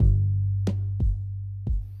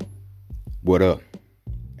What up,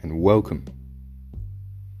 and welcome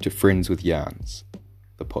to Friends with Yarns,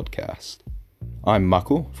 the podcast. I'm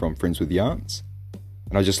Muckle from Friends with Yarns,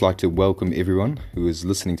 and I'd just like to welcome everyone who is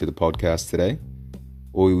listening to the podcast today,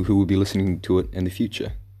 or who will be listening to it in the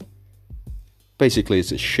future. Basically,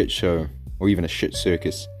 it's a shit show, or even a shit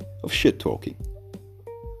circus of shit talking.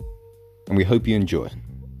 And we hope you enjoy.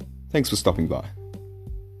 Thanks for stopping by.